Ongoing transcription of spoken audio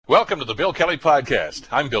Welcome to the Bill Kelly Podcast.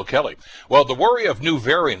 I'm Bill Kelly. Well, the worry of new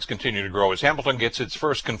variants continue to grow as Hamilton gets its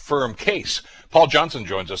first confirmed case. Paul Johnson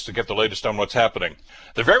joins us to get the latest on what's happening.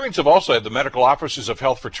 The variants have also had the medical officers of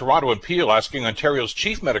health for Toronto and Peel asking Ontario's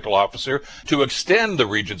chief medical officer to extend the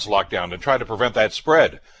region's lockdown and try to prevent that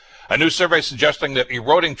spread. A new survey suggesting that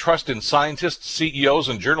eroding trust in scientists, CEOs,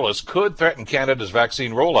 and journalists could threaten Canada's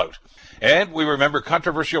vaccine rollout. And we remember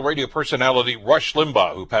controversial radio personality Rush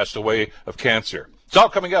Limbaugh, who passed away of cancer. It's all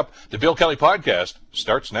coming up. The Bill Kelly Podcast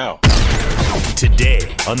starts now.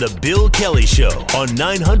 Today on The Bill Kelly Show on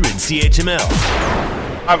 900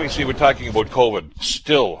 CHML. Obviously, we're talking about COVID,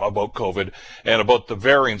 still about COVID, and about the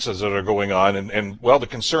variants that are going on, and the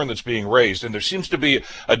concern that's being raised. And there seems to be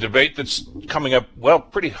a debate that's coming up,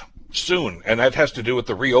 pretty soon, and that has to do with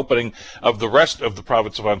the reopening of the rest of the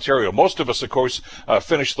province of Ontario. Most of us, of course,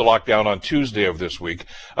 finished the lockdown on Tuesday of this week.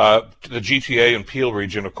 The GTA and Peel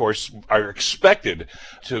region, of course, are expected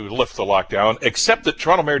to lift the lockdown, except that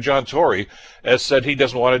Toronto Mayor John Tory has said he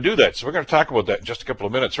doesn't want to do that. So we're going to talk about that in just a couple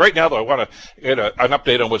of minutes. Right now, though, I want to get an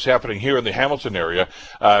update on what's happening here in the Hamilton area.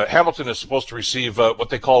 Hamilton is supposed to receive what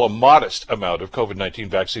they call a modest amount of COVID-19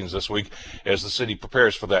 vaccines this week as the city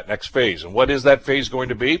prepares for that next phase. And what is that phase going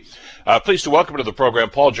to be? Pleased to welcome to the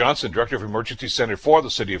program Paul Johnson, Director of Emergency Center for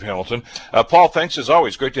the City of Hamilton. Paul, thanks as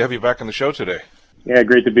always. Great to have you back on the show today. Yeah,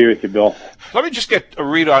 great to be with you, Bill. Let me just get a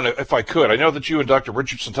read on it, if I could. I know that you and Dr.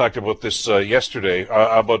 Richardson talked about this yesterday,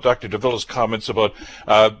 about Dr. DeVilla's comments about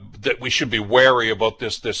that we should be wary about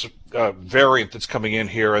this variant that's coming in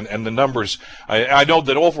here, and the numbers. I know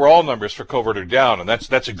that overall numbers for COVID are down, and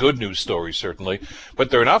that's a good news story, certainly.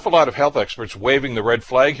 But there are an awful lot of health experts waving the red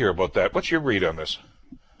flag here about that. What's your read on this?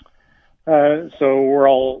 So we're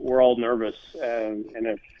all nervous, and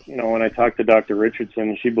if when I talk to Dr.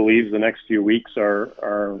 Richardson, she believes the next few weeks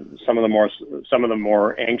are some of the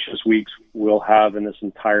more anxious weeks we'll have in this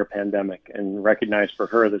entire pandemic. And recognize for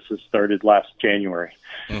her, this has started last January,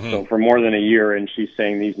 so for more than a year. And she's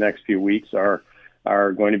saying these next few weeks are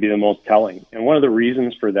going to be the most telling. And one of the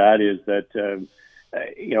reasons for that is that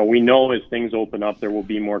we know as things open up, there will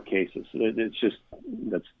be more cases.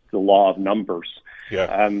 That's the law of numbers.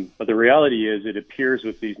 Yeah. But the reality is, it appears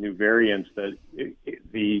with these new variants that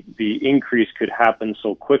the increase could happen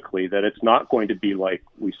so quickly that it's not going to be like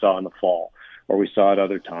we saw in the fall or we saw at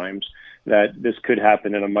other times, that this could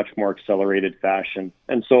happen in a much more accelerated fashion.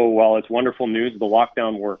 And so while it's wonderful news, the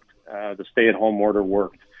lockdown worked, the stay-at-home order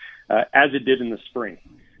worked, as it did in the spring.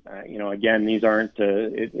 Again, these aren't,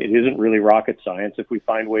 it isn't really rocket science. If we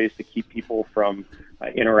find ways to keep people from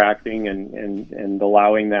interacting and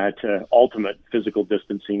allowing that ultimate physical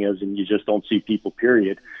distancing, as in you just don't see people,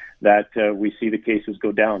 period, that we see the cases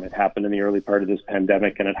go down. It happened in the early part of this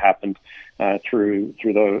pandemic, and it happened after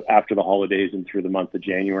the holidays and through the month of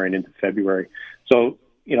January and into February. So,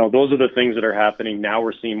 those are the things that are happening. Now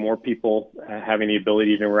we're seeing more people having the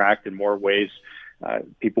ability to interact in more ways.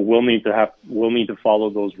 People will need to follow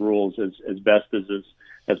those rules as best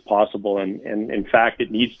as possible, and in fact,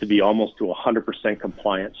 it needs to be almost to 100%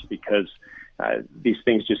 compliance, because these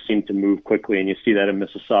things just seem to move quickly, and you see that in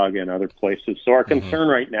Mississauga and other places. So our concern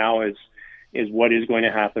right now is what is going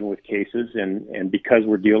to happen with cases, and because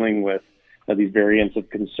we're dealing with these variants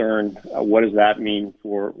of concern, what does that mean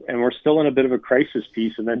for? And we're still in a bit of a crisis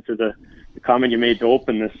piece. And then to the comment you made to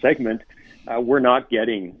open this segment. We're not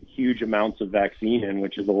getting huge amounts of vaccine in,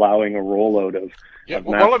 which is allowing a rollout of let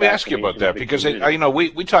me ask you about that, because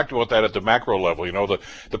we talked about that at the macro level.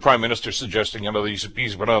 The Prime Minister suggesting,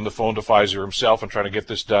 he's been on the phone to Pfizer himself and trying to get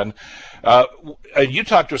this done. And you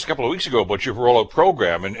talked to us a couple of weeks ago about your rollout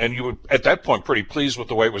program, and you were at that point pretty pleased with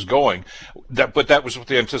the way it was going. But that was with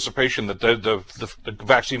the anticipation that the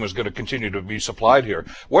vaccine was going to continue to be supplied here.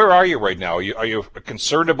 Where are you right now? Are you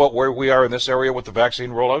concerned about where we are in this area with the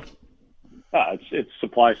vaccine rollout? It's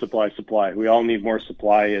supply. We all need more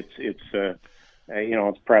supply. It's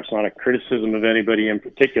perhaps not a criticism of anybody in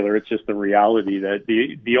particular. It's just the reality that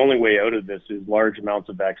the only way out of this is large amounts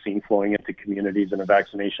of vaccine flowing into communities and a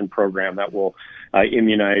vaccination program that will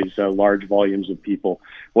immunize large volumes of people.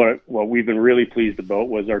 What we've been really pleased about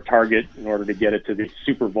was our target in order to get it to the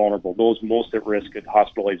super vulnerable, those most at risk of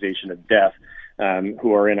hospitalization and death,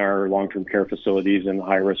 who are in our long-term care facilities and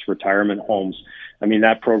high-risk retirement homes.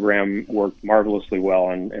 That program worked marvelously well,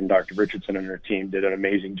 and Dr. Richardson and her team did an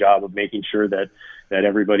amazing job of making sure that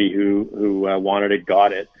everybody who wanted it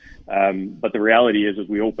got it. But the reality is, as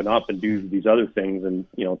we open up and do these other things, and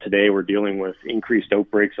today we're dealing with increased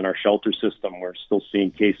outbreaks in our shelter system. We're still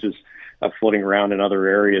seeing cases floating around in other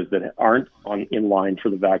areas that aren't in line for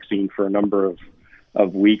the vaccine for a number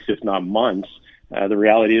of weeks, if not months. The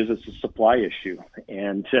reality is, it's a supply issue,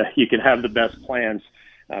 and you can have the best plans.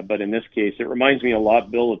 But in this case, it reminds me a lot,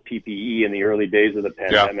 Bill, of PPE in the early days of the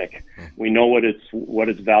pandemic. Yeah. We know what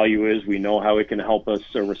its value is. We know how it can help us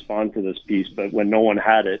respond to this piece. But when no one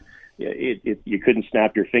had it, you couldn't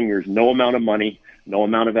snap your fingers. No amount of money, no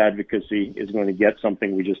amount of advocacy is going to get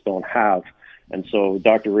something we just don't have. And so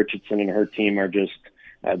Dr. Richardson and her team are just,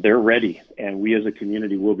 they're ready. And we as a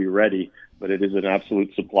community will be ready. But it is an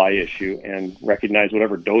absolute supply issue, and recognize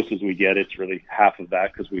whatever doses we get, it's really half of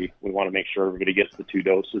that because we want to make sure everybody gets the 2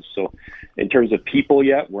 doses. So in terms of people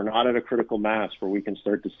yet, we're not at a critical mass where we can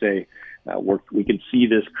start to say we can see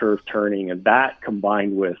this curve turning, and that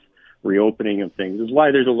combined with reopening of things is why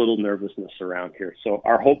there's a little nervousness around here. So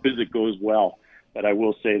our hope is it goes well, but I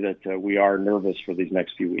will say that we are nervous for these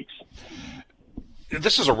next few weeks.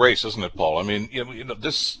 This is a race, isn't it, Paul? I mean,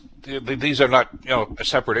 these are not,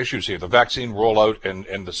 separate issues here. The vaccine rollout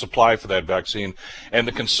and the supply for that vaccine, and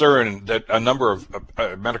the concern that a number of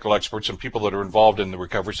medical experts and people that are involved in the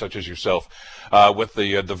recovery, such as yourself, with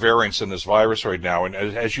the variants in this virus right now, and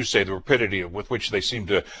as you say, the rapidity with which they seem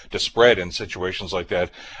to spread in situations like that.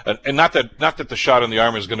 And not that the shot in the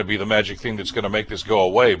arm is going to be the magic thing that's going to make this go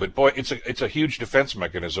away, but boy, it's a huge defense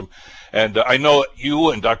mechanism. And I know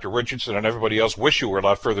you and Dr. Richardson and everybody else wish you were a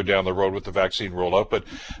lot further down the road with the vaccine rollout, but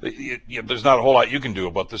there's not a whole lot you can do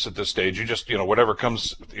about this at this stage. You just, whatever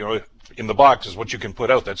comes, in the box is what you can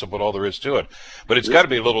put out. That's about all there is to it. But it's got to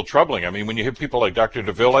be a little troubling. I mean, when you hear people like Dr.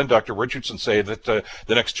 DeVille and Dr. Richardson say that the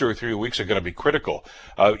next 2 or 3 weeks are going to be critical,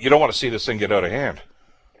 you don't want to see this thing get out of hand.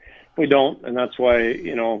 We don't, and that's why,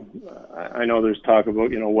 I know there's talk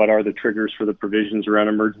about, what are the triggers for the provisions around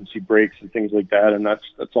emergency breaks and things like that, and that's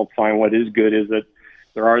all fine. What is good is that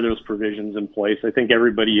there are those provisions in place. I think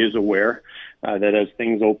everybody is aware that as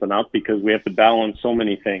things open up, because we have to balance so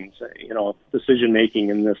many things, decision making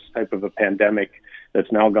in this type of a pandemic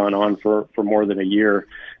that's now gone on for more than a year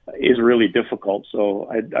is really difficult.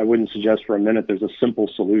 So I wouldn't suggest for a minute there's a simple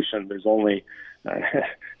solution. There's only,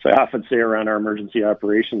 so I often say around our emergency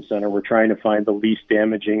operations center, we're trying to find the least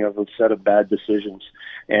damaging of a set of bad decisions.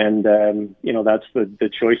 And, that's the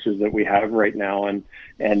choices that we have right now. And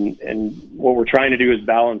what we're trying to do is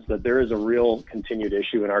balance that there is a real continued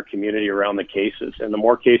issue in our community around the cases. And the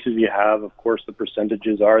more cases you have, of course, the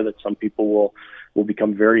percentages are that some people will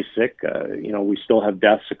become very sick. We still have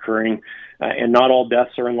deaths occurring, and not all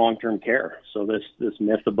deaths are in long-term care. So this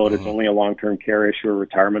myth about it's only a long-term care issue or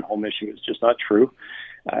retirement home issue is just not true.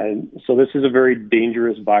 So this is a very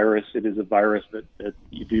dangerous virus. It is a virus that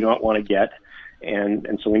you do not want to get.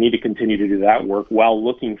 And so we need to continue to do that work while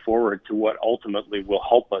looking forward to what ultimately will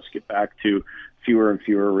help us get back to fewer and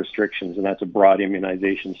fewer restrictions. And that's a broad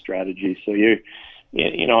immunization strategy. So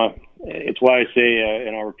it's why I say,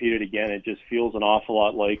 and I'll repeat it again, it just feels an awful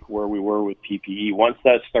lot like where we were with PPE. Once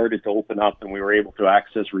that started to open up and we were able to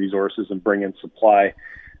access resources and bring in supply,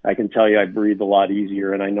 I can tell you I breathe a lot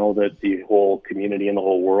easier, and I know that the whole community and the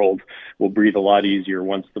whole world will breathe a lot easier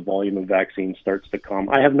once the volume of vaccine starts to come.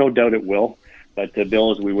 I have no doubt it will. But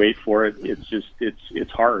Bill, as we wait for it,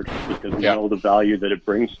 it's hard because we know the value that it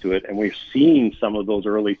brings to it, and we've seen some of those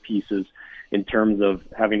early pieces in terms of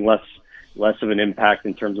having less of an impact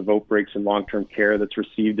in terms of outbreaks in long-term care that's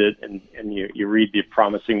received it, and you read the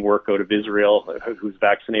promising work out of Israel, who's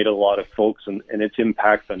vaccinated a lot of folks, and its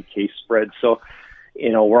impact on case spread. So,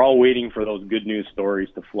 we're all waiting for those good news stories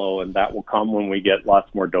to flow, and that will come when we get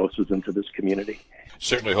lots more doses into this community.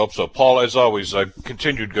 Certainly hope so. Paul, as always,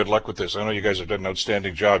 continued good luck with this. I know you guys have done an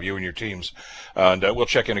outstanding job, you and your teams, and we'll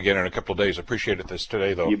check in again in a couple of days. Appreciate it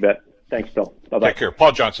today, though. You bet. Thanks, Bill. Bye-bye. Take care.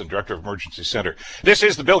 Paul Johnson, Director of Emergency Center. This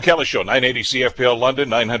is the Bill Kelly Show, 980 CFPL London,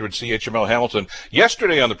 900 CHML Hamilton.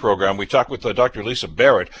 Yesterday on the program, we talked with Dr. Lisa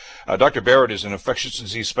Barrett. Dr. Barrett is an infectious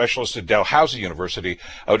disease specialist at Dalhousie University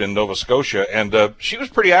out in Nova Scotia, and she was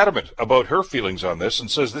pretty adamant about her feelings on this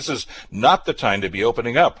and says this is not the time to be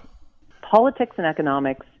opening up. Politics and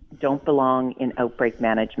economics don't belong in outbreak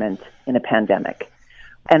management in a pandemic.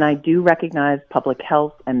 And I do recognize public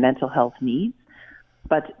health and mental health needs,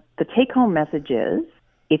 but the take-home message is,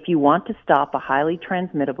 if you want to stop a highly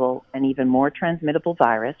transmittable and even more transmittable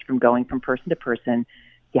virus from going from person to person,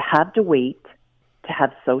 you have to wait to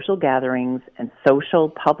have social gatherings and social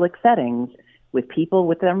public settings with people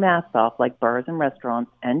with their masks off, like bars and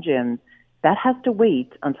restaurants and gyms. That has to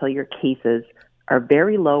wait until your cases are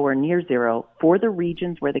very low or near zero for the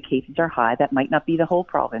regions where the cases are high. That might not be the whole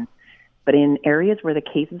province, but in areas where the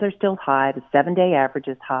cases are still high, the 7-day average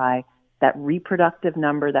is high, that reproductive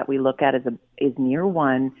number that we look at is near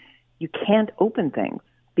 1, you can't open things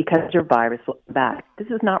because your virus will come back. This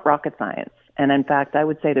is not rocket science. And in fact, I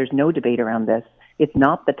would say there's no debate around this. It's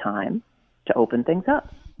not the time to open things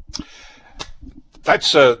up.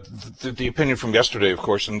 That's the opinion from yesterday, of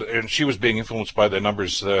course, and she was being influenced by the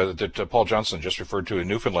numbers that Paul Johnson just referred to in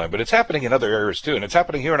Newfoundland. But it's happening in other areas too, and it's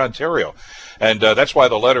happening here in Ontario. And that's why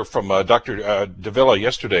the letter from Dr. Davila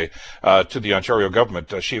yesterday to the Ontario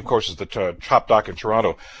government, she, of course, is the top doc in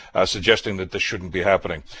Toronto, suggesting that this shouldn't be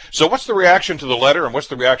happening. So what's the reaction to the letter, and what's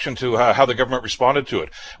the reaction to how the government responded to it?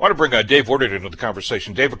 I want to bring Dave Woodard into the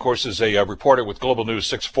conversation. Dave, of course, is a reporter with Global News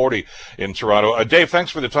 640 in Toronto. Dave,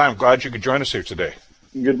 thanks for the time. Glad you could join us here today.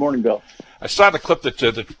 Good morning, Bill. I saw the clip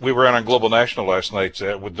that we were on Global National last night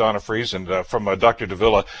with Donna Friesen from Dr.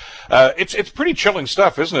 Davila. It's pretty chilling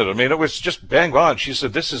stuff, isn't it? I mean, it was just bang on. She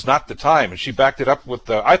said this is not the time, and she backed it up with,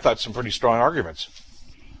 I thought, some pretty strong arguments.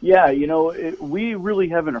 Yeah, we really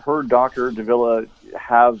haven't heard Dr. Davila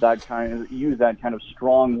use that kind of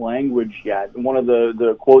strong language yet. And one of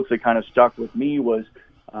the quotes that kind of stuck with me was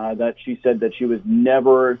that she said that she's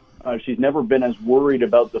never been as worried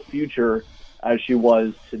about the future as she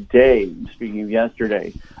was today, speaking of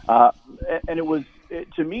yesterday. And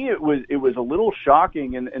to me, it was a little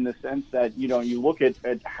shocking in the sense that, you look at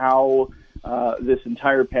how this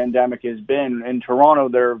entire pandemic has been. In Toronto,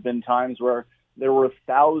 there have been times where there were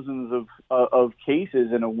thousands of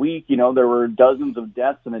cases in a week. There were dozens of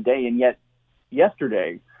deaths in a day. And yet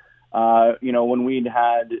yesterday, when we'd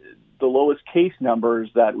had the lowest case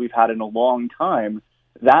numbers that we've had in a long time,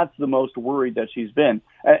 that's the most worried that she's been.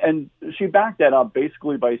 And she backed that up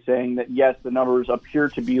basically by saying that, yes, the numbers appear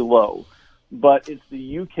to be low, but it's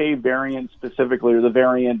the UK variant specifically, or the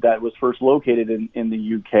variant that was first located in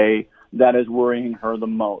the UK, that is worrying her the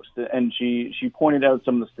most. And she pointed out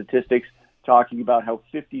some of the statistics talking about how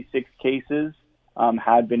 56 cases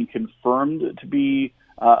had been confirmed to be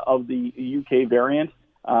of the UK variant,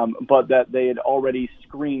 but that they had already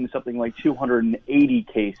screened something like 280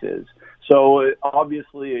 cases. So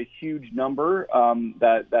obviously a huge number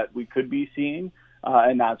that we could be seeing,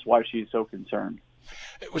 and that's why she's so concerned.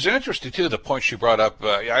 It was interesting, too, the point she brought up.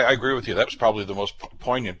 I agree with you. That was probably the most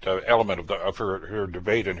poignant element of her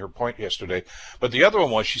debate and her point yesterday. But the other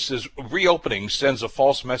one was, she says, reopening sends a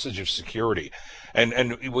false message of security. And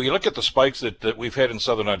when you look at the spikes that we've had in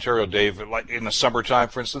Southern Ontario, Dave, like in the summertime,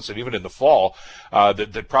 for instance, and even in the fall,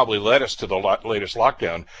 that probably led us to the latest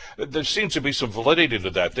lockdown, there seems to be some validity to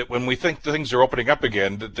that when we think things are opening up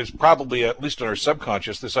again, that there's probably, at least in our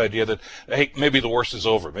subconscious, this idea that, hey, maybe the worst is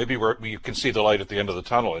over. Maybe you can see the light at the end of the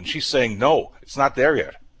tunnel. And she's saying, no, it's not there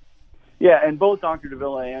yet. Yeah, and both Dr.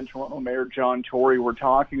 Davila and Toronto Mayor John Tory were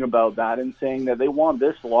talking about that and saying that they want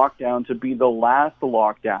this lockdown to be the last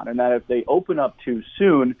lockdown, and that if they open up too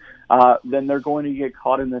soon, then they're going to get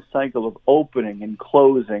caught in this cycle of opening and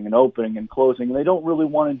closing and opening and closing, and they don't really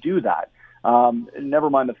want to do that.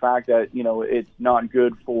 Never mind the fact that, it's not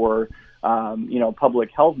good for,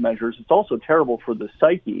 public health measures. It's also terrible for the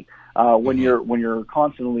psyche when you're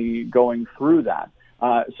constantly going through that.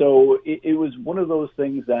 So it was one of those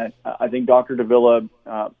things that I think Dr. Davila,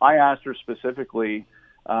 I asked her specifically,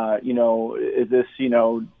 is this,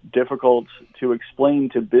 difficult to explain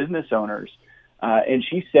to business owners? And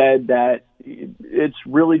she said that it's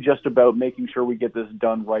really just about making sure we get this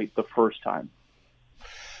done right the first time.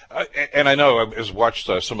 And I know I watched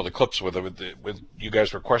some of the clips with you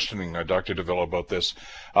guys were questioning Dr. Davila about this,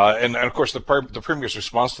 and of course the Premier's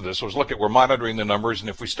response to this was, "Look, we're monitoring the numbers, and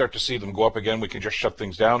if we start to see them go up again, we can just shut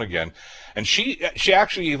things down again." And she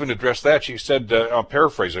actually even addressed that. She said, I'll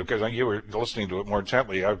paraphrase it because you were listening to it more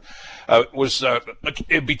intently.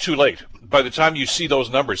 It'd be too late by the time you see those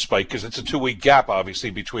numbers spike, because it's a 2-week gap,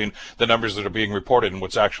 obviously, between the numbers that are being reported and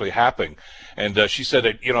what's actually happening. And she said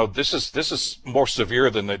that this is more severe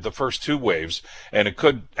than the first two waves, and it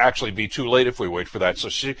could actually be too late if we wait for that. So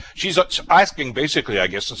she's asking, basically, I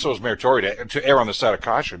guess, and so is Mayor Tory, to err on the side of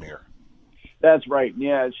caution here. That's right.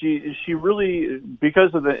 Yeah, she really,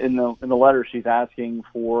 because of in the letter, she's asking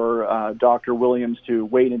for Dr. Williams to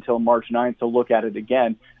wait until March 9th to look at it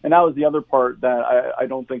again. And that was the other part that I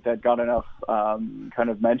don't think that got enough kind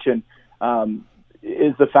of mention,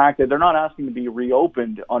 is the fact that they're not asking to be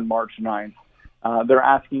reopened on March 9th. They're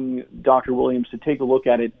asking Dr. Williams to take a look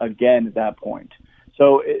at it again at that point.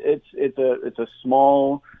 So it's a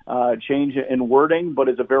small change in wording, but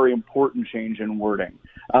it's a very important change in wording.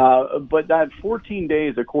 But that 14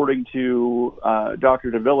 days, according to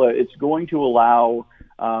Dr. Davila, it's going to allow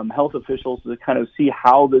health officials to kind of see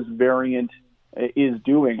how this variant is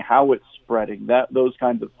doing, how it's spreading, those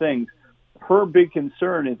kinds of things. Her big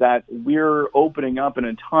concern is that we're opening up in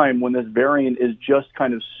a time when this variant is just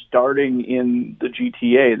kind of starting in the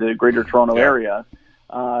GTA, the Greater Toronto Area,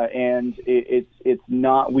 and it's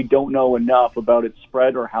not. We don't know enough about its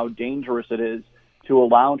spread or how dangerous it is to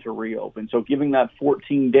allow to reopen. So giving that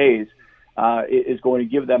 14 days, is going to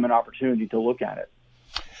give them an opportunity to look at it.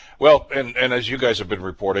 Well, and as you guys have been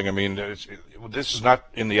reporting, I mean, this is not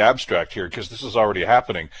in the abstract here because this is already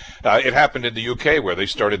happening. It happened in the UK where they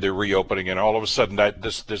started their reopening, and all of a sudden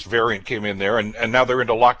this variant came in there, and now they're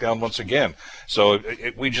into lockdown once again. So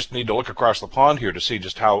we just need to look across the pond here to see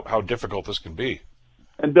just how difficult this can be.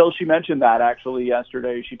 And Bill, she mentioned that actually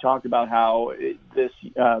yesterday. She talked about how this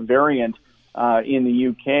variant in the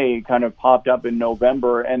UK kind of popped up in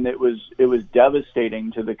November, and it was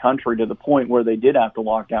devastating to the country to the point where they did have to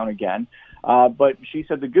lock down again. But she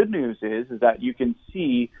said the good news is that you can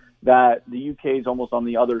see that the UK is almost on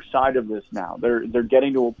the other side of this now. They're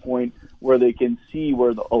getting to a point where they can see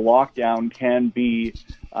where a lockdown can be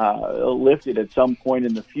lifted at some point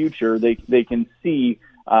in the future. They can see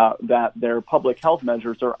that their public health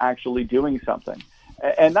measures are actually doing something.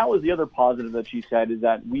 And that was the other positive that she said, is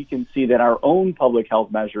that we can see that our own public health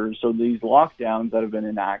measures, so these lockdowns that have been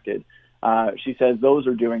enacted, she says those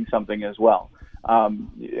are doing something as well.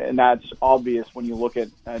 And that's obvious when you look at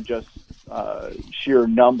just sheer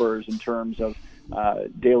numbers in terms of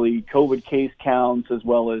daily COVID case counts, as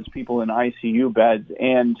well as people in ICU beds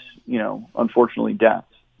and, unfortunately, deaths.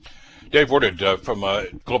 Dave Woodard from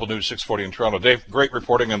Global News 640 in Toronto. Dave, great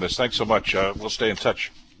reporting on this. Thanks so much. We'll stay in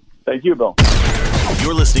touch. Thank you, Bill.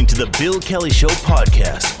 You're listening to the Bill Kelly Show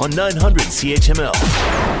podcast on 900 CHML.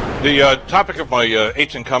 The topic of my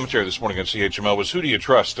 8-10 commentary this morning on CHML was who do you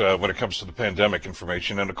trust when it comes to the pandemic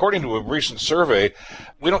information? And according to a recent survey,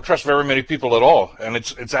 we don't trust very many people at all, and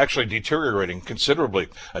it's actually deteriorating considerably.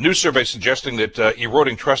 A new survey suggesting that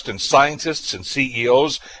eroding trust in scientists and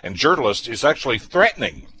CEOs and journalists is actually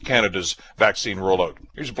threatening Canada's vaccine rollout.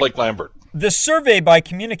 Here's Blake Lambert. The survey by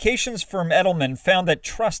communications firm Edelman found that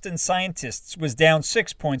trust in scientists was down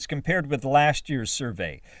 6 points compared with last year's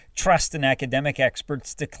survey. Trust in academic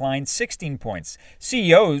experts declined 16 points.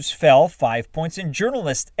 CEOs fell 5 points, and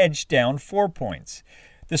journalists edged down 4 points.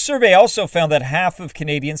 The survey also found that half of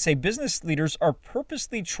Canadians say business leaders are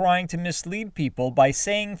purposely trying to mislead people by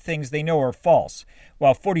saying things they know are false,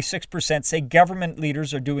 while 46% say government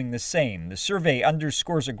leaders are doing the same. The survey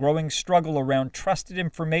underscores a growing struggle around trusted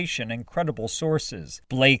information and credible sources.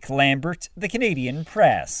 Blake Lambert, The Canadian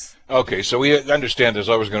Press. Okay, so we understand there's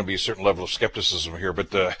always going to be a certain level of skepticism here, but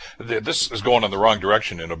this is going in the wrong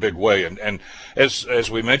direction in a big way. And as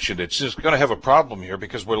we mentioned, it's just going to have a problem here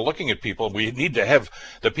because we're looking at people. We need to have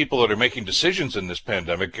the people that are making decisions in this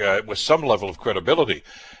pandemic with some level of credibility,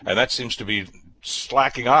 and that seems to be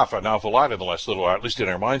slacking off an awful lot in the last little while, at least in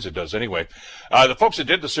our minds it does anyway. The folks that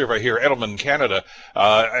did the survey here, Edelman Canada,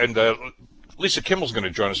 and Lisa Kimmel's going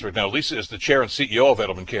to join us right now. Lisa is the chair and CEO of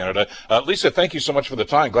Edelman Canada. Lisa, thank you so much for the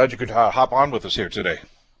time. Glad you could hop on with us here today.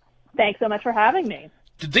 Thanks so much for having me.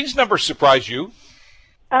 Did these numbers surprise you?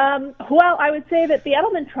 Well, I would say that the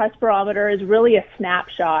Edelman Trust Barometer is really a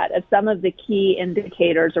snapshot of some of the key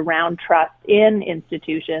indicators around trust in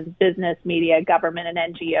institutions, business, media, government,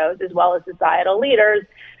 and NGOs, as well as societal leaders.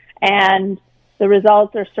 And the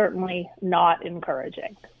results are certainly not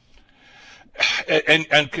encouraging. And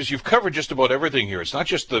because you've covered just about everything here, it's not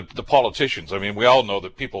just the politicians. I mean, we all know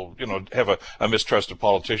that people, have a mistrust of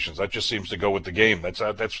politicians. That just seems to go with the game.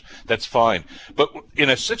 That's fine. But in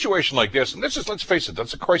a situation like this, and let's face it,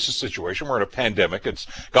 that's a crisis situation. We're in a pandemic. It's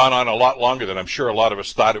gone on a lot longer than I'm sure a lot of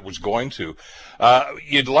us thought it was going to.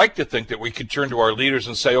 You'd like to think that we could turn to our leaders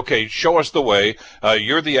and say, okay, show us the way.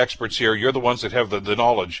 You're the experts here. You're the ones that have the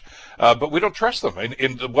knowledge. But we don't trust them.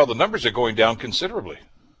 The numbers are going down considerably.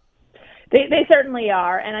 They certainly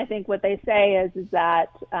are, and I think what they say is that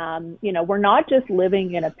we're not just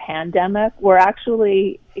living in a pandemic; we're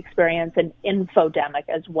actually experiencing an infodemic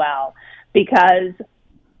as well, because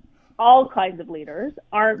all kinds of leaders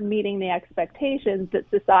aren't meeting the expectations that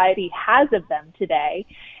society has of them today,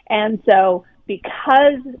 and so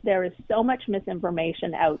because there is so much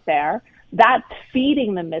misinformation out there, that's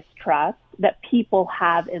feeding the mistrust that people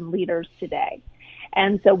have in leaders today.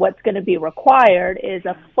 And so what's going to be required is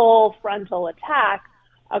a full frontal attack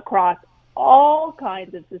across all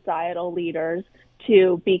kinds of societal leaders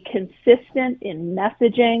to be consistent in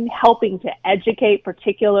messaging, helping to educate,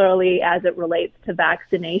 particularly as it relates to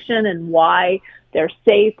vaccination and why they're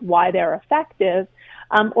safe, why they're effective,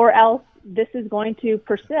 or else this is going to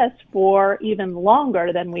persist for even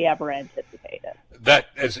longer than we ever anticipated. that,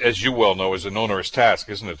 as you well know, is an onerous task,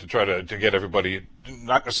 isn't it, to try to get everybody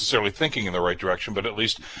not necessarily thinking in the right direction, but at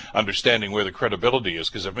least understanding where the credibility is.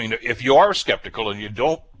 Because, I mean, if you are skeptical and you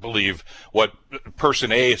don't believe what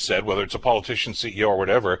person A said, whether it's a politician, CEO, or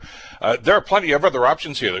whatever, there are plenty of other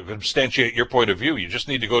options here that could substantiate your point of view. You just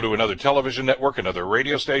need to go to another television network, another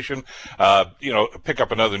radio station, pick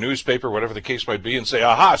up another newspaper, whatever the case might be, and say,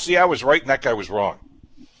 aha, see, I was right and that guy was wrong.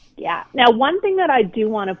 Yeah. Now, one thing that I do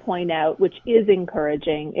want to point out, which is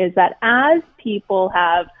encouraging, is that as people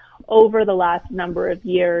have, over the last number of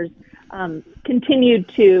years, we've continued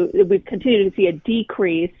to see a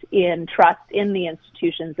decrease in trust in the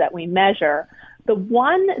institutions that we measure. The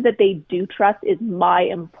one that they do trust is my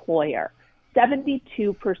employer.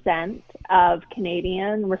 72% of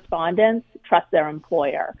Canadian respondents trust their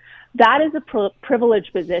employer. That is a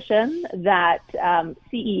privileged position that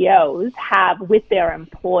CEOs have with their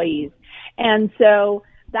employees. And so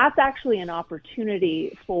that's actually an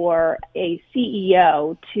opportunity for a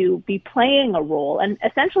CEO to be playing a role and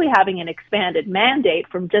essentially having an expanded mandate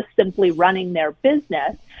from just simply running their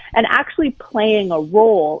business and actually playing a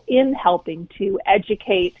role in helping to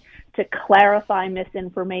educate, to clarify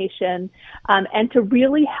misinformation, and to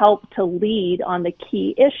really help to lead on the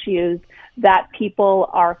key issues that people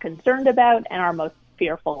are concerned about and are most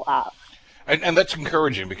fearful of. And that's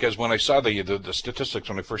encouraging, because when I saw the statistics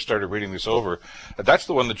when I first started reading this over, that's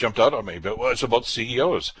the one that jumped out on me. But it's about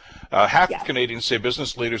CEOs. Half of Canadians say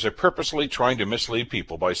business leaders are purposely trying to mislead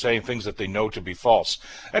people by saying things that they know to be false.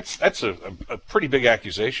 That's a pretty big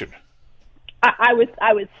accusation. I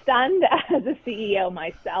was stunned as a CEO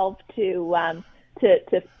myself to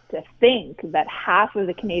think that half of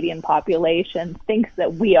the Canadian population thinks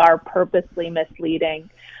that we are purposely misleading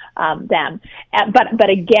them. But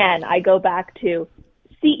again, I go back to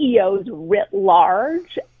CEOs writ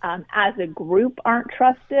large as a group aren't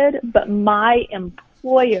trusted, but my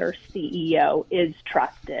employer CEO is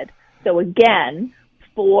trusted. So again,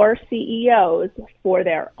 for CEOs, for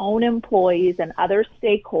their own employees and other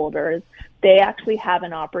stakeholders, they actually have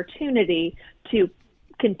an opportunity to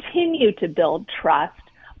continue to build trust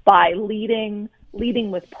by leading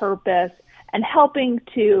with purpose and helping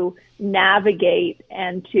to navigate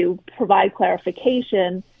and to provide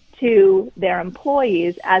clarification to their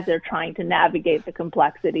employees as they're trying to navigate the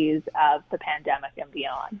complexities of the pandemic and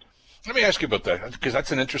beyond. Let me ask you about that, because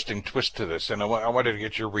that's an interesting twist to this, and I wanted to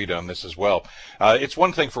get your read on this as well. It's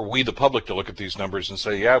one thing for we, the public, to look at these numbers and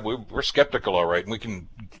say, yeah, we're skeptical, all right, and we can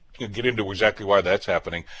get into exactly why that's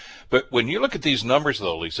happening. But when you look at these numbers,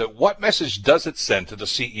 though, Lisa, what message does it send to the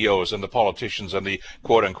CEOs and the politicians and the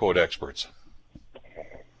quote-unquote experts?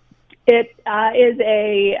 It is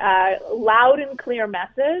a loud and clear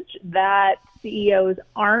message that CEOs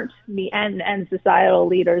aren't, and societal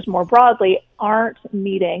leaders more broadly, aren't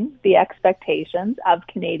meeting the expectations of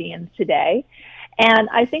Canadians today. And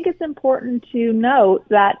I think it's important to note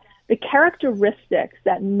that the characteristics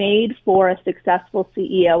that made for a successful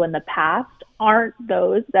CEO in the past aren't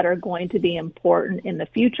those that are going to be important in the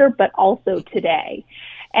future, but also today.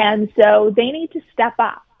 And so they need to step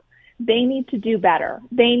up. They need to do better.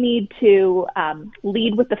 They need to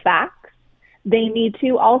lead with the facts. They need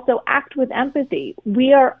to also act with empathy.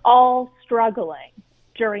 We are all struggling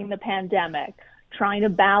during the pandemic, trying to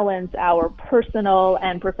balance our personal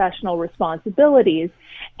and professional responsibilities.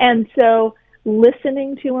 And so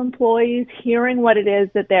listening to employees, hearing what it is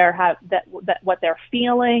that what they're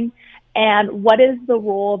feeling, and what is the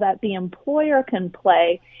role that the employer can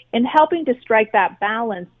play in helping to strike that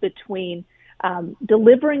balance between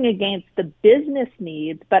delivering against the business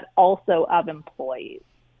needs, but also of employees.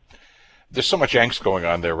 There's so much angst going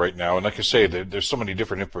on there right now, and like I say, there's so many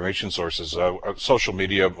different information sources, social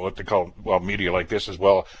media, what they call, media like this as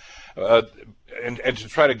well, and to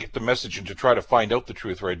try to get the message and to try to find out the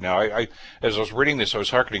truth right now. I as I was reading this, I was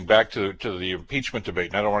hearkening back to the impeachment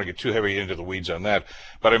debate, and I don't want to get too heavy into the weeds on that,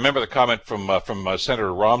 but I remember the comment from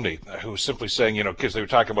Senator Romney, who was simply saying, because they were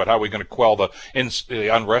talking about how we're going to quell the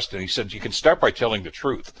unrest, and he said, you can start by telling the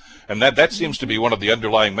truth. And that seems to be one of the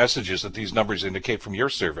underlying messages that these numbers indicate from your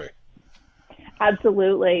survey.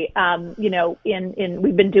 Absolutely.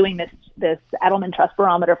 We've been doing this Edelman Trust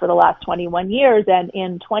Barometer for the last 21 years, and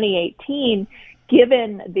in 2018,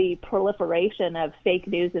 given the proliferation of fake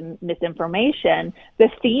news and misinformation, the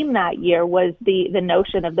theme that year was the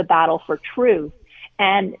notion of the battle for truth.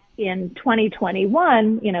 And in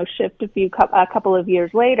 2021, shift a couple of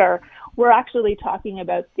years later, we're actually talking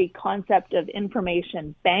about the concept of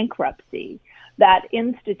information bankruptcy, that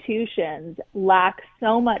institutions lack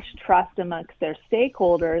so much trust amongst their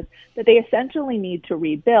stakeholders that they essentially need to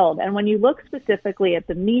rebuild. And when you look specifically at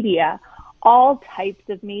the media, all types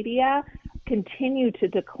of media continue to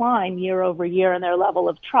decline year over year in their level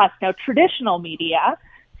of trust. Now, traditional media,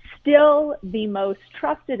 still the most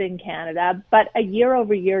trusted in Canada, but a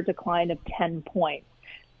year-over-year decline of 10 points.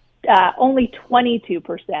 Only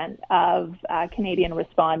 22% of Canadian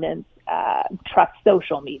respondents trust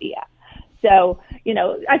social media. So,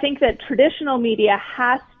 I think that traditional media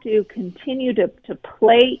has to continue to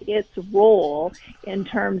play its role in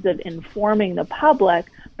terms of informing the public,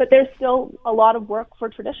 but there's still a lot of work for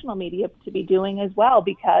traditional media to be doing as well,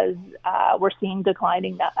 because we're seeing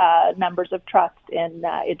declining numbers of trust in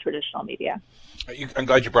traditional media. I'm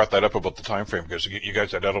glad you brought that up about the time frame, because you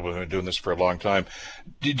guys at Edelman have been doing this for a long time.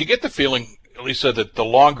 Did you get the feeling, Lisa, that the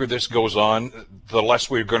longer this goes on, the less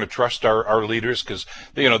we're going to trust our leaders? Because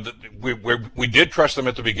we did trust them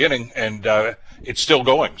at the beginning, and it's still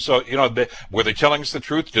going. So were they telling us the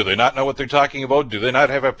truth? Do they not know what they're talking about? Do they not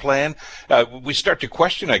have a plan? We start to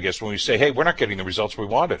question, I guess, when we say, "Hey, we're not getting the results we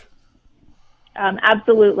wanted."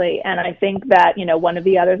 Absolutely, and I think that one of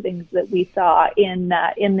the other things that we saw in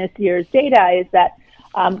this year's data is that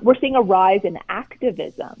we're seeing a rise in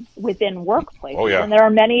activism within workplaces, Oh, yeah. and there are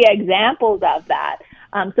many examples of that.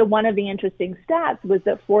 So one of the interesting stats was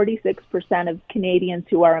that 46% of Canadians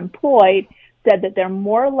who are employed said that they're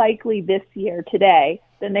more likely this year today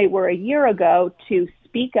than they were a year ago to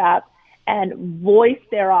speak up and voice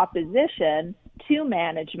their opposition to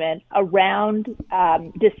management around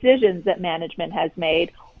decisions that management has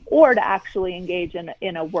made, or to actually engage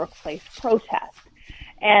in a workplace protest.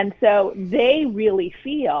 And so they really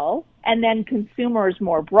feel, and then consumers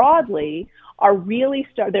more broadly are really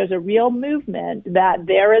there's a real movement that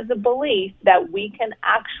there is a belief that we can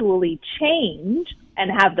actually change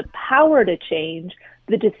and have the power to change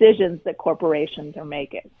the decisions that corporations are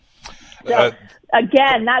making. So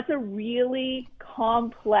again, that's a really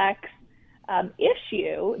complex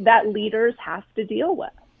issue that leaders have to deal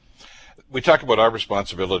with. We talk about our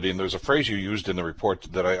responsibility, and there's a phrase you used in the report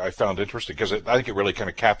that I found interesting, because I think it really kind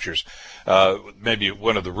of captures maybe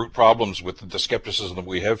one of the root problems with the skepticism that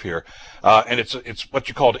we have here, and it's what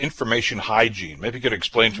you called information hygiene. Maybe you could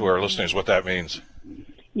explain to our listeners what that means.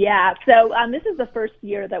 Yeah, so this is the first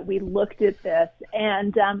year that we looked at this,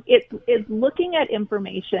 and it's looking at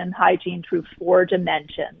information hygiene through 4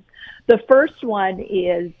 dimensions. The first one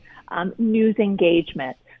is news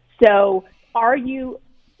engagement. So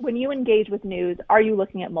when you engage with news, are you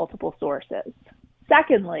looking at multiple sources?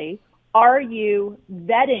 Secondly, are you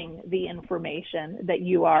vetting the information that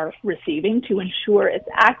you are receiving to ensure its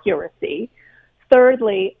accuracy?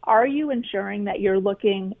 Thirdly, are you ensuring that you're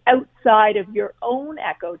looking outside of your own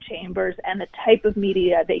echo chambers and the type of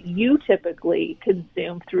media that you typically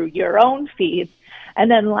consume through your own feeds? And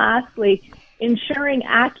then lastly, ensuring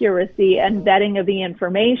accuracy and vetting of the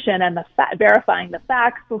information and verifying the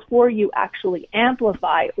facts before you actually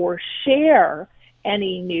amplify or share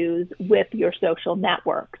any news with your social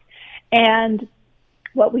networks. And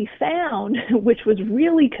what we found, which was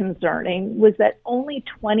really concerning, was that only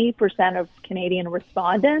 20% of Canadian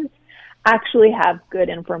respondents actually have good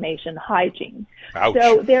information hygiene. Ouch.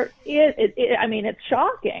 So there is, it's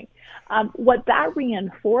shocking. What that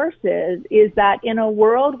reinforces is that in a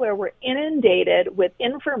world where we're inundated with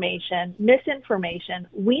information, misinformation,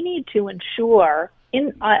 we need to ensure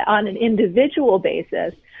on an individual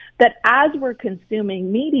basis that as we're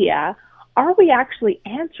consuming media, are we actually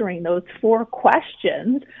answering those 4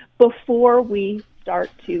 questions before we start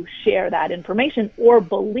to share that information or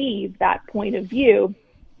believe that point of view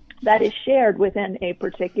that is shared within a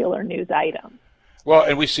particular news item? Well,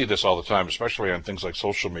 and we see this all the time, especially on things like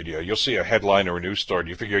social media. You'll see a headline or a news story, and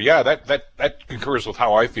you figure, yeah, that concurs with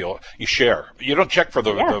how I feel. You share. You don't check for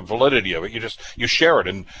the validity of it. You share it,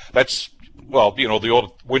 and that's, well, the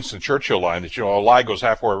old Winston Churchill line that, a lie goes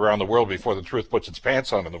halfway around the world before the truth puts its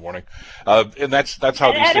pants on in the morning. And that's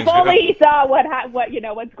how these things. And if only he saw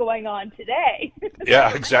what's going on today.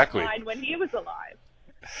 Yeah, exactly. When he was alive.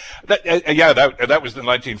 That was the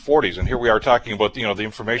 1940s, and here we are talking about the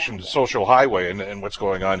information social highway and what's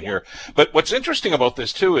going on here. But what's interesting about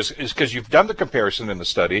this too is because you've done the comparison in the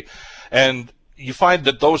study, and you find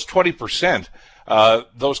that those 20%,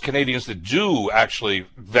 those Canadians that do actually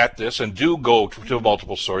vet this and do go to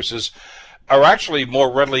multiple sources, are actually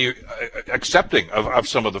more readily accepting of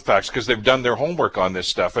some of the facts because they've done their homework on this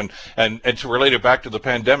stuff. And to relate it back to the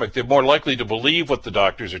pandemic, they're more likely to believe what the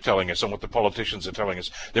doctors are telling us and what the politicians are telling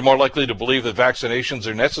us. They're more likely to believe that vaccinations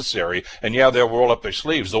are necessary, and they'll roll up their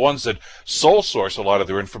sleeves. The ones that sole source a lot of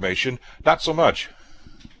their information, not so much.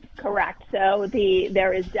 Correct. So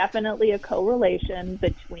there is definitely a correlation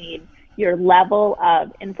between your level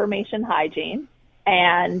of information hygiene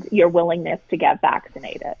and your willingness to get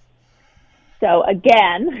vaccinated. So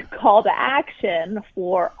again, call to action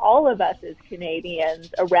for all of us as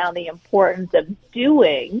Canadians around the importance of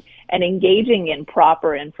doing and engaging in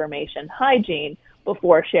proper information hygiene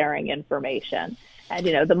before sharing information. And,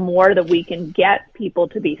 the more that we can get people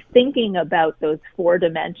to be thinking about those 4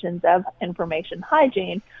 dimensions of information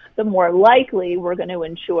hygiene, the more likely we're going to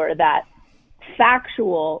ensure that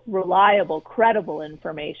factual, reliable, credible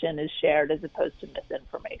information is shared as opposed to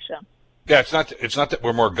misinformation. Yeah, it's not that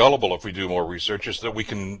we're more gullible if we do more research. It's that we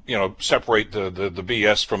can, separate the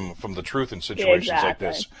BS from the truth in situations like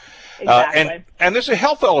this. Exactly. And there's a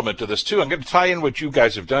health element to this too. I'm going to tie in what you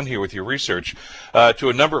guys have done here with your research to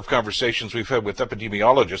a number of conversations we've had with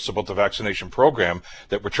epidemiologists about the vaccination program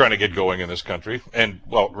that we're trying to get going in this country, and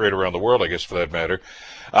right around the world, I guess, for that matter.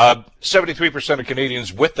 73% of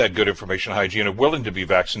Canadians with that good information hygiene are willing to be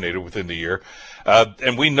vaccinated within the year.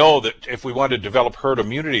 And we know that if we want to develop herd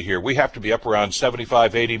immunity here, we have to be up around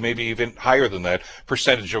 75, 80, maybe even higher than that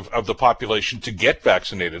percentage of the population to get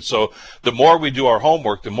vaccinated. So the more we do our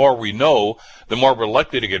homework, the more we know, the more we're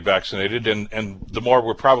likely to get vaccinated, and the more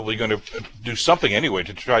we're probably going to do something anyway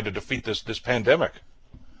to try to defeat this pandemic.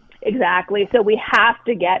 Exactly. So we have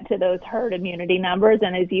to get to those herd immunity numbers.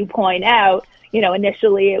 And as you point out,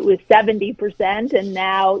 initially it was 70%, and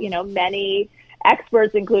now, many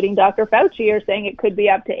experts, including Dr. Fauci, are saying it could be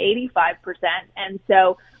up to 85%. And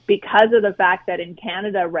so because of the fact that in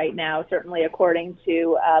Canada right now, certainly according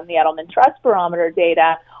to the Edelman Trust Barometer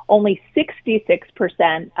data, only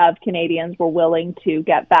 66% of Canadians were willing to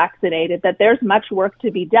get vaccinated, that there's much work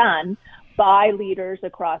to be done by leaders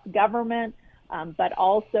across government, but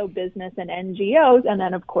also business and NGOs, and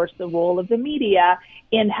then, of course, the role of the media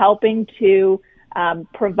in helping to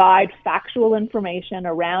provide factual information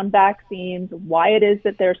around vaccines, why it is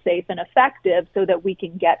that they're safe and effective, so that we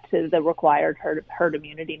can get to the required herd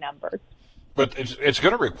immunity numbers. But it's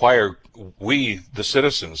going to require we, the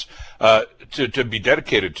citizens, to be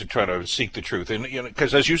dedicated to trying to seek the truth. And,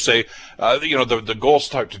 because as you say, the goals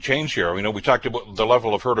start to change here. We talked about the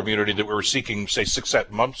level of herd immunity that we were seeking, say,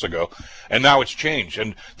 6-7 months ago, and now it's changed.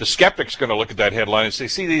 And the skeptic's going to look at that headline and say,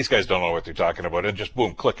 see, these guys don't know what they're talking about, and just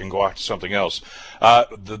boom, click and go off to something else.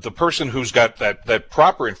 The person who's got that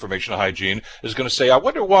proper information hygiene is going to say, I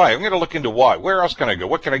wonder why. I'm going to look into why. Where else can I go?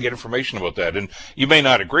 What can I get information about that? And you may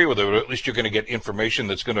not agree with it, but at least you're going to get information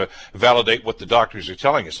that's going to validate what the doctors are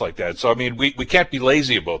telling us like that. So, we can't be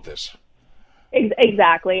lazy about this.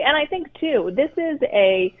 Exactly. And I think, too, this is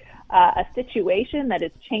a situation that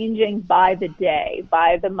is changing by the day,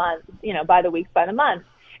 by the month, by the weeks, by the month.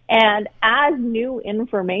 And as new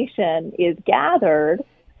information is gathered,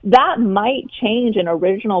 that might change an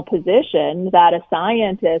original position that a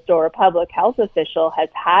scientist or a public health official has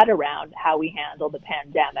had around how we handle the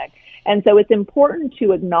pandemic. And so it's important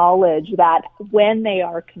to acknowledge that when they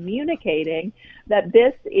are communicating, that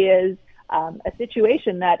this is a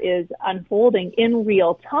situation that is unfolding in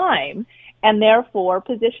real time, and therefore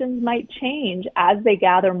positions might change as they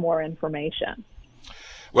gather more information.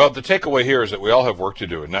 Well, the takeaway here is that we all have work to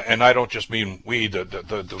do, and I don't just mean we,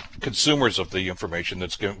 the consumers of the information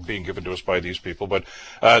that's being given to us by these people, but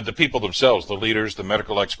the people themselves, the leaders, the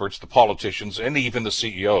medical experts, the politicians, and even the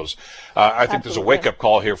CEOs. I think there's a wake-up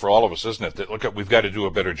call here for all of us, isn't it? That look, we've got to do a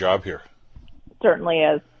better job here. Certainly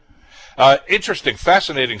is. Interesting,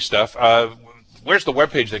 fascinating stuff. Where's the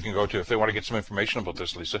webpage they can go to if they want to get some information about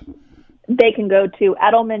this, Lisa? They can go to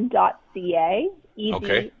edelman.ca,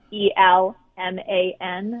 Okay.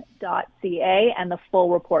 EDELMAN.ca, and the full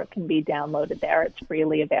report can be downloaded there. It's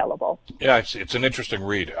freely available. Yeah, it's an interesting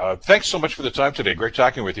read. Thanks so much for the time today. Great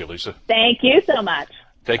talking with you, Lisa. Thank you so much.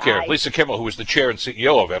 Take care. Lisa Kimmel, who is the chair and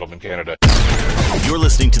CEO of Edelman Canada. You're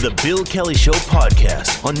listening to the Bill Kelly Show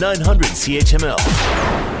podcast on 900 CHML.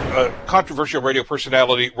 Controversial radio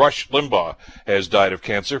personality Rush Limbaugh has died of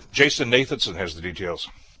cancer. Jason Nathanson has the details.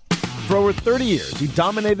 For over 30 years, he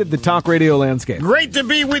dominated the talk radio landscape. Great to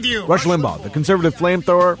be with you. Rush Limbaugh, the conservative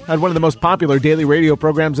flamethrower, had one of the most popular daily radio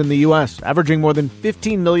programs in the U.S., averaging more than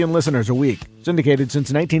 15 million listeners a week. Syndicated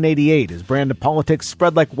since 1988, his brand of politics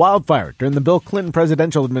spread like wildfire during the Bill Clinton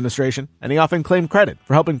presidential administration, and he often claimed credit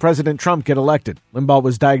for helping President Trump get elected. Limbaugh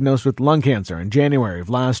was diagnosed with lung cancer in January of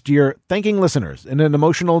last year, thanking listeners in an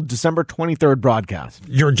emotional December 23rd broadcast.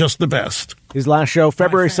 You're just the best. His last show,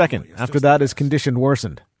 February 2nd. After that, his condition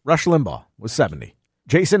worsened. Rush Limbaugh was 70.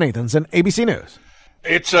 Jason Nathanson, ABC News.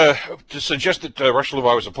 It's to suggest that Rush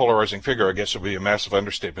Limbaugh was a polarizing figure, I guess, would be a massive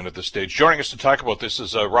understatement at this stage. Joining us to talk about this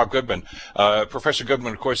is Rob Goodman. Professor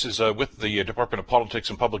Goodman, of course, is with the Department of Politics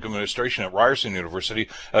and Public Administration at Ryerson University.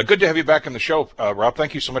 Good to have you back on the show, Rob.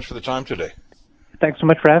 Thank you so much for the time today. Thanks so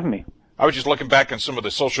much for having me. I was just looking back on some of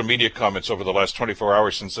the social media comments over the last 24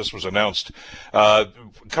 hours since this was announced. A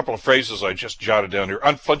couple of phrases I just jotted down here: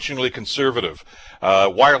 unflinchingly conservative,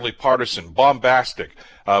 wildly partisan, bombastic,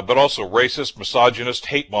 but also racist, misogynist,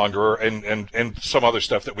 hate monger, and some other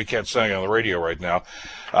stuff that we can't say on the radio right now.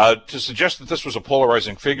 To suggest that this was a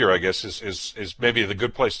polarizing figure, I guess, is maybe the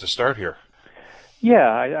good place to start here.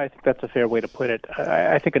 Yeah, I think that's a fair way to put it.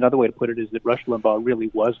 I think another way to put it is that Rush Limbaugh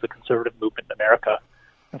really was the conservative movement in America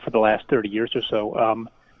for the last 30 years or so.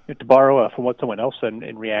 To borrow from what someone else said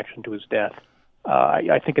in reaction to his death,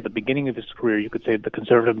 I think at the beginning of his career, you could say the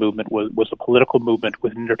conservative movement was a political movement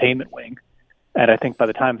with an entertainment wing. And I think by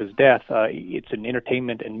the time of his death, it's an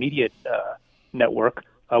entertainment and media network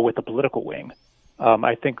with a political wing.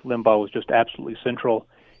 I think Limbaugh was just absolutely central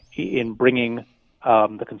in bringing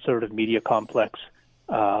the conservative media complex,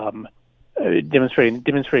 demonstrating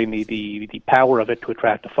the power of it to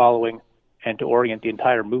attract a following and to orient the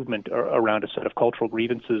entire movement around a set of cultural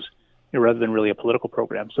grievances, rather than really a political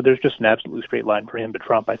program. So there's just an absolutely straight line for him to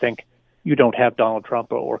Trump. I think you don't have Donald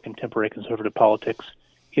Trump or contemporary conservative politics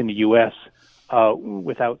in the U.S.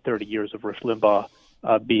 Without 30 years of Rush Limbaugh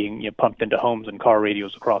being pumped into homes and car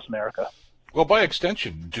radios across America. Well, by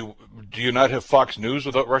extension, do you not have Fox News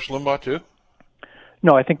without Rush Limbaugh too?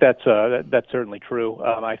 No, I think that's certainly true.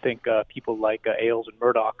 I think people like Ailes and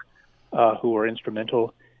Murdoch, who were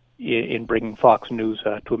instrumental in bringing Fox News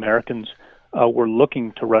to Americans, were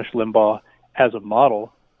looking to Rush Limbaugh as a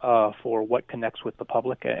model for what connects with the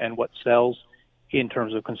public and what sells in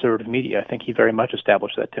terms of conservative media. I think he very much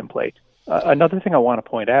established that template. Another thing I want to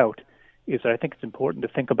point out is that I think it's important to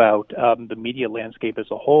think about the media landscape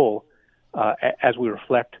as a whole as we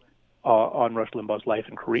reflect on Rush Limbaugh's life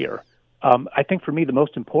and career. I think for me the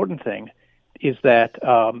most important thing is that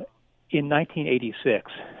in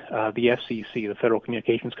 1986, the FCC, the Federal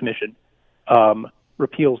Communications Commission,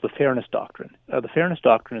 repeals the Fairness Doctrine. The Fairness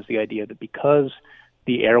Doctrine is the idea that because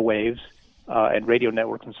the airwaves and radio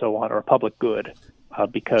networks and so on are a public good,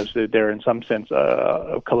 because they're in some sense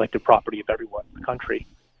a collective property of everyone in the country,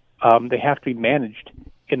 they have to be managed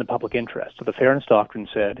in the public interest. So the Fairness Doctrine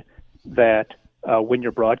said that when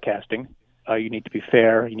you're broadcasting, you need to be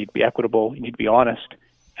fair, you need to be equitable, you need to be honest,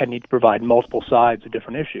 and need to provide multiple sides of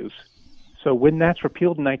different issues. So when that's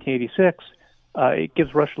repealed in 1986, it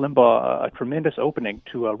gives Rush Limbaugh a tremendous opening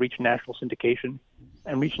to reach national syndication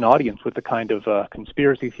and reach an audience with the kind of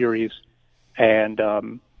conspiracy theories and,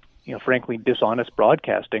 frankly, dishonest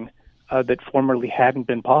broadcasting that formerly hadn't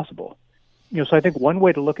been possible. So I think one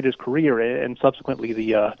way to look at his career and subsequently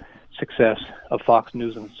the success of Fox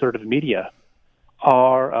News and conservative media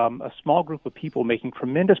are a small group of people making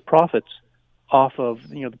tremendous profits off of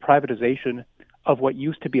the privatization of what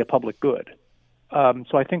used to be a public good.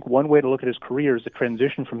 So I think one way to look at his career is the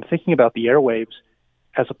transition from thinking about the airwaves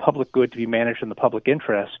as a public good to be managed in the public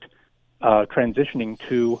interest, transitioning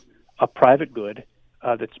to a private good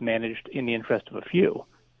that's managed in the interest of a few.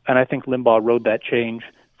 And I think Limbaugh rode that change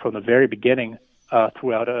from the very beginning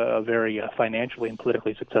throughout a very financially and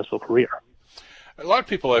politically successful career. A lot of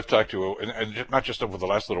people I've talked to, and not just over the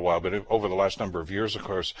last little while, but over the last number of years, of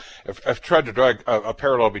course, have tried to drag a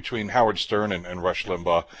parallel between Howard Stern and Rush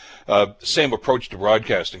Limbaugh. Same approach to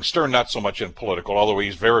broadcasting. Stern not so much in political, although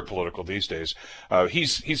he's very political these days.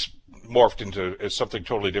 He's morphed into something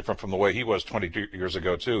totally different from the way he was 22 years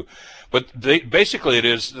ago, too. But basically it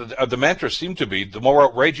is, the mantra seemed to be, the more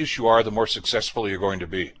outrageous you are, the more successful you're going to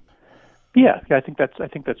be. Yeah, I think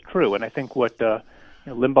that's true. And I think what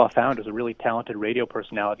Limbaugh found as a really talented radio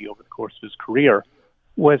personality over the course of his career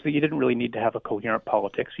was that you didn't really need to have a coherent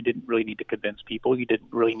politics. You didn't really need to convince people. You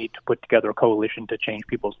didn't really need to put together a coalition to change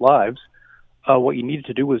people's lives. What you needed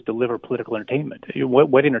to do was deliver political entertainment.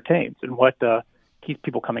 What entertains and what keeps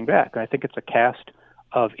people coming back. And I think it's a cast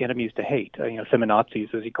of enemies to hate,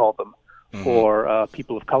 feminazis, as he called them, or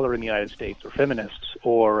people of color in the United States, or feminists,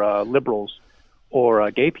 or liberals, or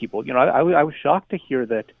gay people. I was shocked to hear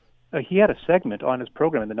that he had a segment on his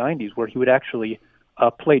program in the 90s where he would actually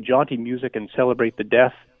play jaunty music and celebrate the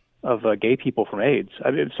death of gay people from AIDS.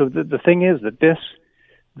 So the thing is that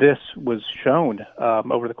this was shown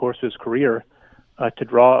over the course of his career to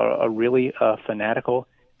draw a really fanatical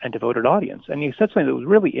and devoted audience. And he said something that was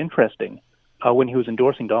really interesting when he was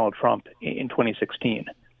endorsing Donald Trump in 2016.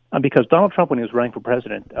 Because Donald Trump, when he was running for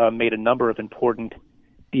president, made a number of important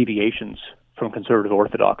deviations from conservative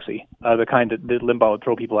orthodoxy, the kind that Limbaugh would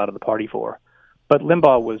throw people out of the party for. But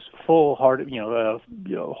Limbaugh was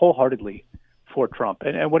wholeheartedly for Trump.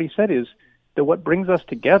 And what he said is that what brings us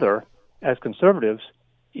together as conservatives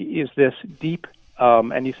is this deep,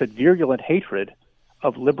 and he said virulent hatred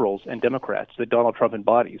of liberals and Democrats that Donald Trump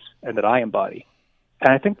embodies and that I embody.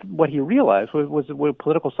 And I think what he realized was what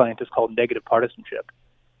political scientists call negative partisanship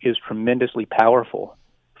is tremendously powerful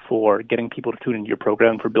for getting people to tune into your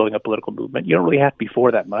program, for building a political movement. You don't really have to be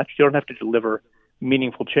for that much. You don't have to deliver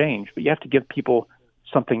meaningful change, but you have to give people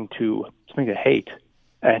something to hate.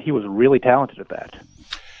 And he was really talented at that.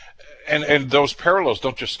 And those parallels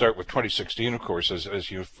don't just start with 2016, of course,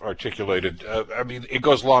 as you've articulated. I mean, it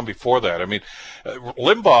goes long before that. I mean,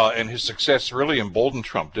 Limbaugh and his success really emboldened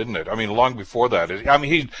Trump, didn't it? I mean, long before that. I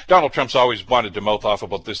mean, Donald Trump's always wanted to mouth off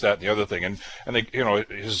about this, that, and the other thing. And they, you know,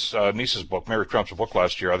 his niece's book, Mary Trump's book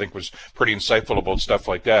last year, I think was pretty insightful about stuff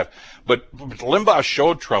like that. But Limbaugh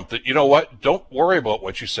showed Trump that, you know what, don't worry about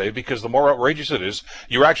what you say, because the more outrageous it is,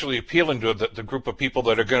 you're actually appealing to the group of people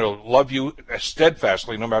that are going to love you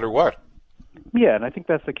steadfastly no matter what. Yeah, and I think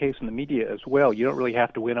that's the case in the media as well. You don't really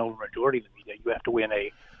have to win over a majority of the media. You have to win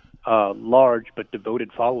a large but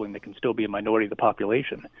devoted following that can still be a minority of the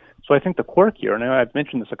population. So I think the quirk here, and I've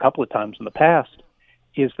mentioned this a couple of times in the past,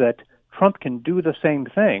 is that Trump can do the same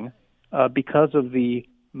thing because of the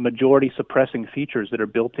majority suppressing features that are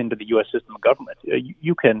built into the U.S. system of government.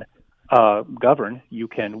 You can govern, you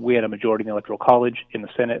can win a majority in the Electoral College, in the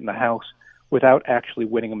Senate, and the House, without actually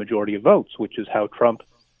winning a majority of votes, which is how Trump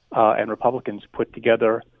and Republicans put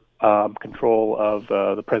together control of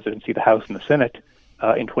the presidency, the House, and the Senate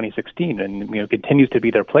in 2016, and continues to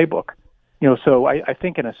be their playbook. So I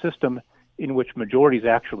think in a system in which majorities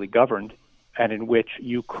actually governed, and in which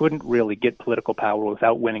you couldn't really get political power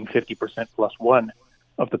without winning 50% plus one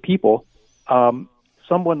of the people,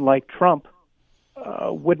 someone like Trump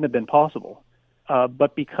wouldn't have been possible.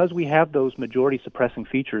 But because we have those majority suppressing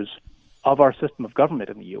features of our system of government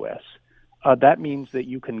in the U.S., that means that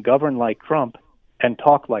you can govern like Trump and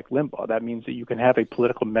talk like Limbaugh. That means that you can have a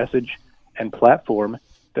political message and platform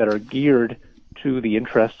that are geared to the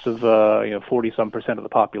interests of 40-some% of the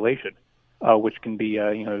population, which can be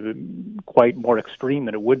quite more extreme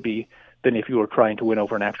than it would be than if you were trying to win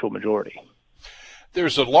over an actual majority.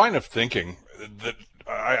 There's a line of thinking that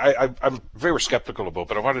I'm very skeptical about,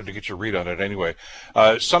 but I wanted to get your read on it anyway.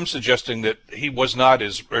 Some suggesting that he was not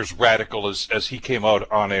as radical as he came out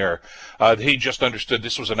on air. He just understood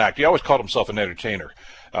this was an act. He always called himself an entertainer.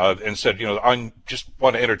 And said, I just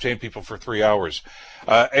want to entertain people for 3 hours.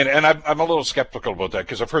 And I'm a little skeptical about that,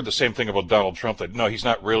 because I've heard the same thing about Donald Trump, that no, he's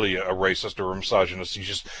not really a racist or a misogynist.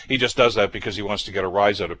 He just does that because he wants to get a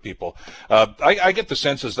rise out of people. I get the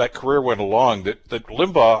sense as that career went along that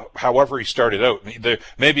Limbaugh, however he started out,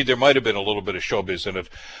 maybe there might have been a little bit of showbiz in it,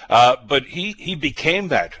 but he became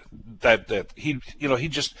that he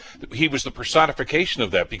was the personification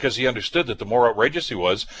of that, because he understood that the more outrageous he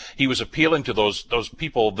was appealing to those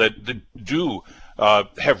people that do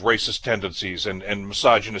have racist tendencies and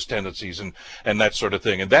misogynist tendencies and that sort of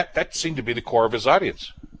thing, and that seemed to be the core of his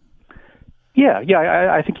audience. Yeah,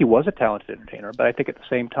 I think he was a talented entertainer, but I think at the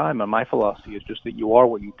same time, my philosophy is just that you are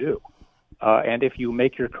what you do, and if you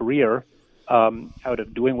make your career out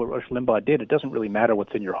of doing what Rush Limbaugh did, it doesn't really matter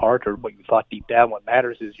what's in your heart or what you thought deep down. What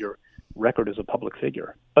matters is your record as a public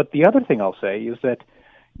figure. But the other thing I'll say is that,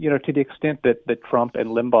 to the extent that Trump and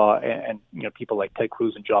Limbaugh and people like Ted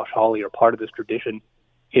Cruz and Josh Hawley are part of this tradition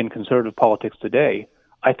in conservative politics today,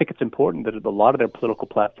 I think it's important that a lot of their political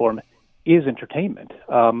platform is entertainment.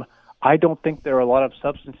 I don't think there are a lot of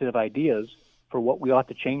substantive ideas for what we ought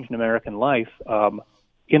to change in American life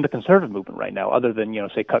in the conservative movement right now, other than,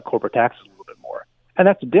 say, cut corporate taxes a little bit more. And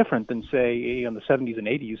that's different than, say, in the 70s and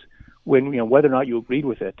 80s, when, whether or not you agreed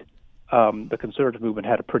with it, the conservative movement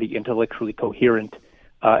had a pretty intellectually coherent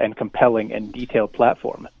and compelling and detailed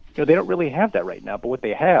platform. They don't really have that right now, but what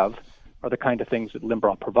they have are the kind of things that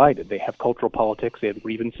Limbaugh provided. They have cultural politics, they have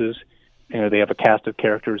grievances, they have a cast of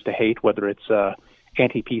characters to hate, whether it's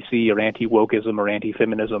anti-PC or anti-wokeism or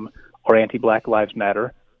anti-feminism or anti-Black Lives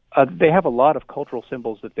Matter. They have a lot of cultural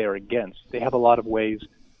symbols that they're against. They have a lot of ways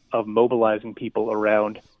of mobilizing people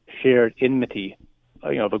around shared enmity,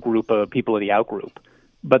 of a group of people in the outgroup.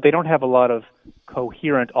 But they don't have a lot of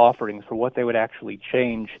coherent offerings for what they would actually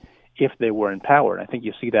change if they were in power. And I think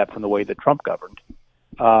you see that from the way that Trump governed.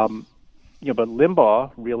 But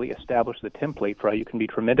Limbaugh really established the template for how you can be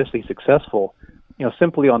tremendously successful,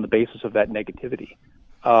 simply on the basis of that negativity.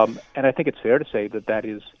 And I think it's fair to say that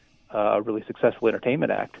is a really successful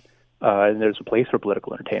entertainment act, and there's a place for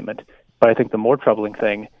political entertainment. But I think the more troubling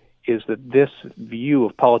thing is that this view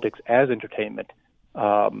of politics as entertainment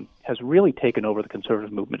has really taken over the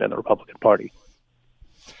conservative movement and the Republican Party.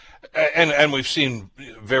 And we've seen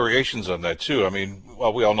variations on that too. I mean,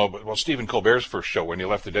 well, we all know, but Stephen Colbert's first show when he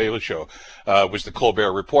left the Daily Show was the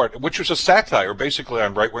Colbert Report, which was a satire basically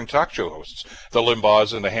on right-wing talk show hosts, the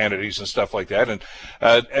Limbaughs and the Hannitys and stuff like that,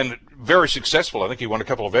 and very successful. I think he won a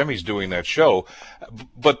couple of Emmys doing that show.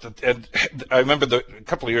 But I remember a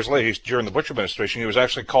couple of years later, during the Bush administration, he was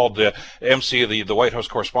actually called the MC of the White House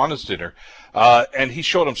Correspondents' Dinner, and he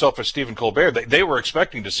showed himself as Stephen Colbert. They were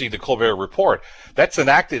expecting to see the Colbert Report. That's an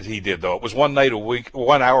act that he did, though. It was one night a week,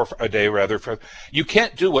 1 hour a day, rather. You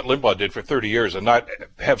can't do what Limbaugh did for 30 years and not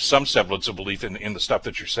have some semblance of belief in the stuff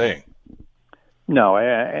that you're saying. No,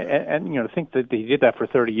 and to think that he did that for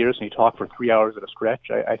 30 years and he talked for 3 hours at a stretch,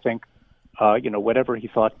 I think, whatever he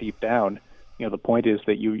thought deep down, the point is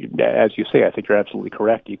that as you say, I think you're absolutely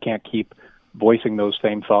correct. You can't keep voicing those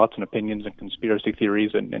same thoughts and opinions and conspiracy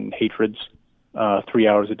theories and hatreds 3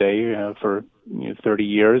 hours a day for 30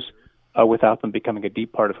 years without them becoming a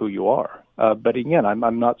deep part of who you are. But again,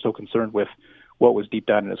 I'm not so concerned with what was deep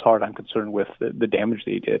down in his heart. I'm concerned with the damage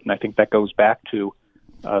that he did, and I think that goes back to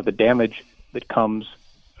the damage that comes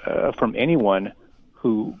from anyone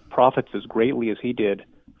who profits as greatly as he did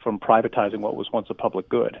from privatizing what was once a public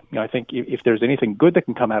good. I think if there's anything good that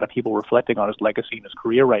can come out of people reflecting on his legacy and his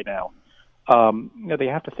career right now, they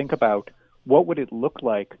have to think about what would it look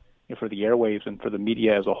like for the airwaves and for the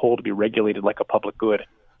media as a whole to be regulated like a public good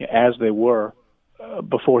as they were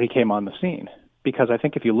before he came on the scene. Because I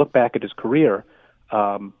think if you look back at his career,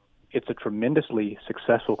 it's a tremendously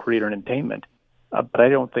successful career in entertainment. But I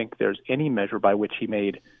don't think there's any measure by which he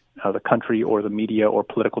made the country or the media or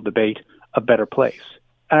political debate a better place.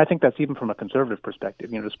 And I think that's even from a conservative perspective.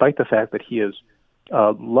 Despite the fact that he is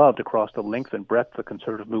loved across the length and breadth of the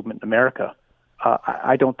conservative movement in America,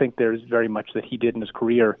 I don't think there's very much that he did in his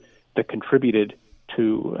career that contributed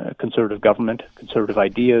to conservative government, conservative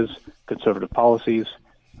ideas, conservative policies.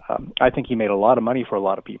 I think he made a lot of money for a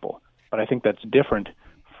lot of people, but I think that's different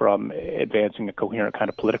from advancing a coherent kind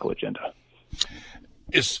of political agenda.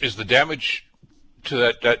 Is the damage to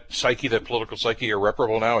that psyche, that political psyche,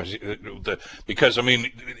 irreparable now? Because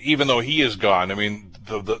even though he is gone,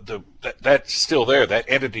 that's still there. That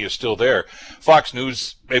entity is still there. Fox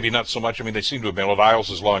News, maybe not so much. They seem to have been. Isles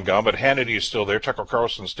is long gone, but Hannity is still there. Tucker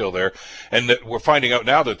Carlson is still there, and that we're finding out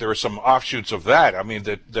now that there are some offshoots of that.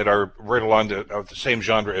 That are right along the same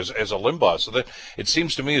genre as a Limbaugh. So that it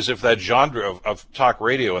seems to me as if that genre of talk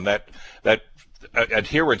radio and that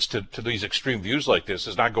adherence to these extreme views like this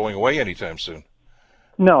is not going away anytime soon.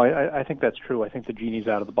 No, I think that's true. I think the genie's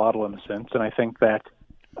out of the bottle in a sense, and I think that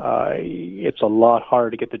it's a lot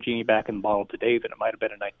harder to get the genie back in the bottle today than it might have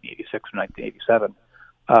been in 1986 or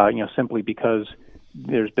 1987, simply because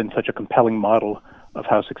there's been such a compelling model of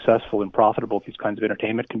how successful and profitable these kinds of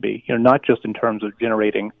entertainment can be, not just in terms of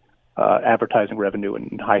generating advertising revenue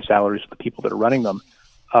and high salaries for the people that are running them,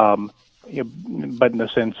 but in the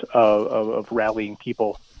sense of rallying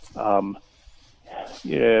people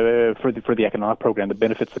for the economic program that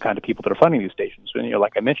benefits the kind of people that are funding these stations. And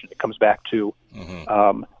like I mentioned, it comes back to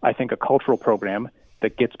I think a cultural program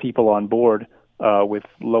that gets people on board with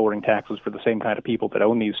lowering taxes for the same kind of people that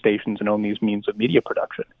own these stations and own these means of media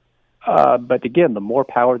production. But again, the more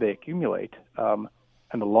power they accumulate and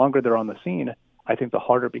the longer they're on the scene, I think the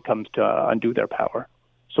harder it becomes to undo their power.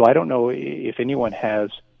 So I don't know if anyone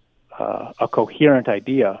has a coherent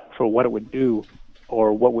idea for what it would do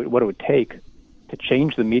or what it would take to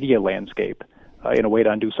change the media landscape in a way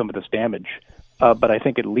to undo some of this damage. But I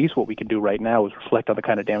think at least what we can do right now is reflect on the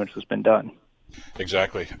kind of damage that's been done.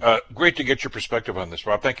 Exactly. Great to get your perspective on this,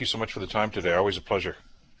 Rob. Thank you so much for the time today. Always a pleasure.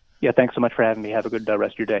 Yeah, thanks so much for having me. Have a good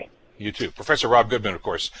rest of your day. You too. Professor Rob Goodman, of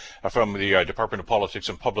course, from the Department of Politics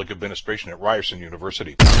and Public Administration at Ryerson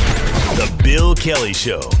University. The Bill Kelly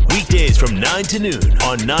Show, weekdays from 9 to noon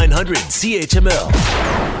on 900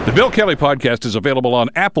 CHML. The Bill Kelly Podcast is available on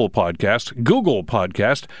Apple Podcast, Google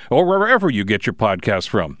Podcast, or wherever you get your podcasts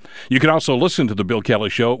from. You can also listen to The Bill Kelly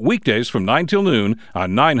Show weekdays from 9 till noon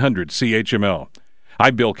on 900 CHML.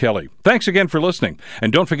 I'm Bill Kelly. Thanks again for listening.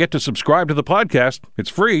 And don't forget to subscribe to the podcast. It's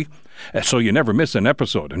free, so you never miss an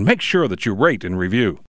episode. And make sure that you rate and review.